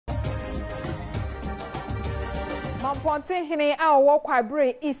Mamponte hene a wo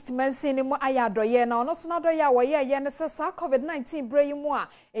Kwabre East Mansini mu ayadoye na ono so nadoye a wo ye ne sesa COVID-19 bre mu a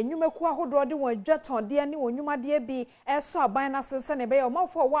enwumeku ahodo de won dwaton de ne onwumade bi eso aban na sese ne be ye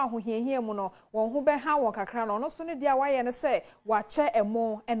omafo wo ahohiehie mu no won ho be ha won kakra no ono so ne dia wa ye ne se wa che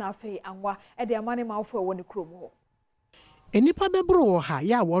emo na afei anwa e de amane mafo wo ne krom ho. Enipa bebro wo ha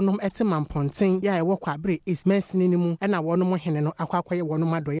ya wonom ete mamponten ya ewo Kwabre East Mansini mu na wonom hene no akwakoye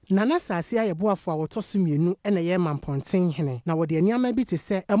wonom adoye na na sase ya yeboafo a wotoso mienu na ye mamponten hene na wode aniama bi te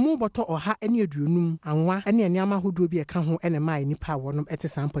se emu boto oha ene aduonum anwa ene aniama hodo bi eka ho ene ma enipa wonom ete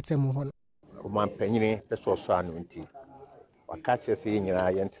sampotemu ho o mampanyine peso so anu nti waka che se nyina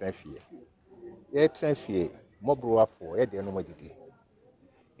ye ntena fie mobroafo ye de no madidi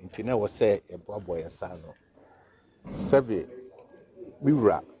nti na wo se eboabo yensa no sebe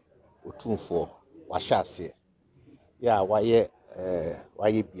miwura otumfo wahye ya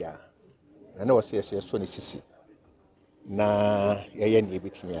waye bia na wo se so ne sisi na ye ne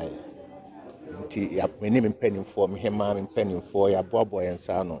ebitumi aye nti ya meni mpanimfo mehema mpanimfo ya boabo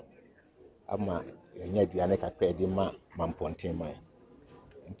yensa no ama yenya duane kakra de ma mamponten man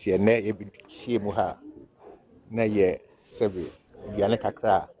nti ene ebihie mu ha na ye sebe duane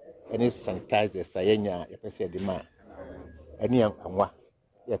kakra any sanitizer sayenya yepese de ma ani anwa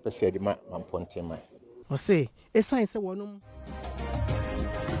yepese de ma mamponten man o se esan se wonum